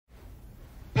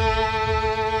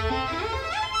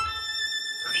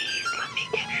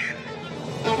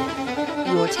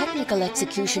theatrical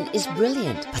execution is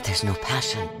brilliant, but there's no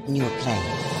passion in your play.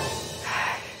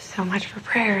 So much for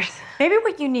prayers. Maybe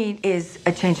what you need is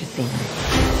a change of scenery.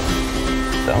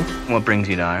 So, what brings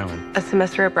you to Ireland? A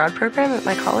semester abroad program at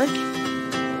my college.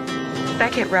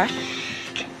 Beckett rush.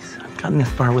 Jeez, I've gotten this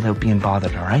far without being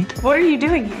bothered, all right? What are you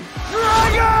doing here?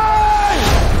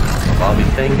 Well, I'll be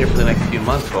staying here for the next few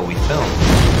months while we film.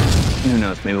 Who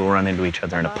knows, maybe we'll run into each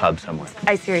other in a pub somewhere.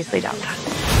 I seriously doubt that.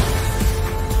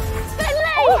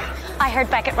 Finley! I heard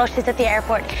Beckett rushes at the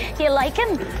airport. Do you like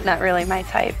him? Not really my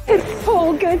type. It's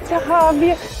so good to have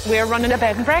you. We're running a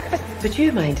bed and breakfast. Would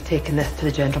you mind taking this to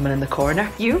the gentleman in the corner?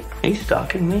 You? Are you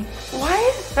stalking me? Why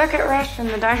is Beckett rush in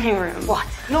the dining room? What?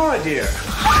 Nora, dear.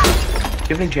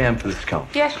 Give me jam for the scone.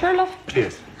 Yeah, sure, love.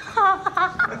 Cheers.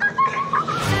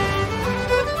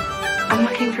 I'm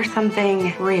looking for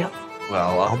something real.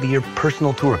 Well, I'll be your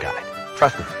personal tour guide.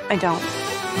 Trust me. I don't.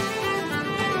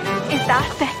 Is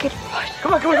that Beckett rush?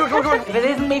 Come on. If it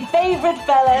isn't my favorite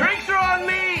fella. Drinks are on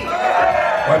me!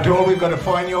 I'm told we've got a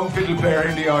fine young fiddle player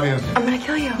in the audience. I'm gonna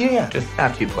kill you. Yeah, just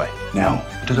after you play. Now,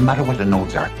 it doesn't matter what the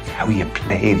notes are, it's how you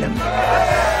play them.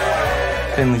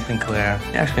 Finley Sinclair.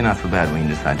 You're actually not so bad when you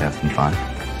decide to have some fun.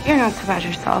 You're not so bad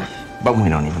yourself. But we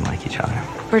don't even like each other.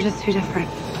 We're just too different.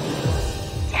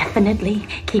 Definitely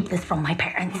keep this from my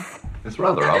parents. It's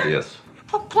rather obvious.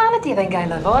 What planet do you think I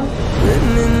live on?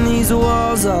 Written in these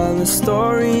walls are the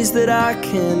stories that I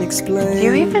can't explain. Do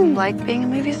you even like being a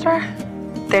movie star?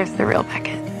 There's the real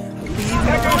Beckett.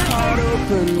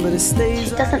 She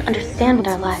doesn't understand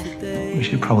our life. We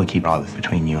should probably keep all this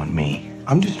between you and me.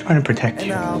 I'm just trying to protect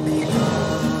you.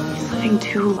 He's living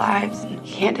two lives and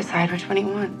he can't decide which one he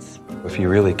wants. If you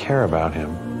really care about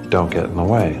him, don't get in the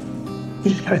way.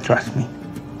 You just gotta trust me.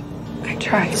 I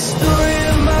tried.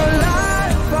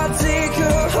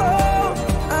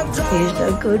 He's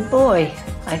a good boy.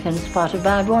 I can spot a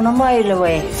bad one a mile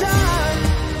away.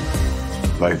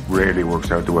 Life rarely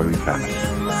works out the way we plan it.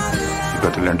 You've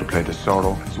got to learn to play the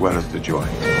sorrow as well as the joy.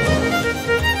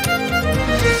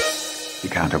 You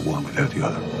can't have one without the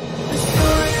other.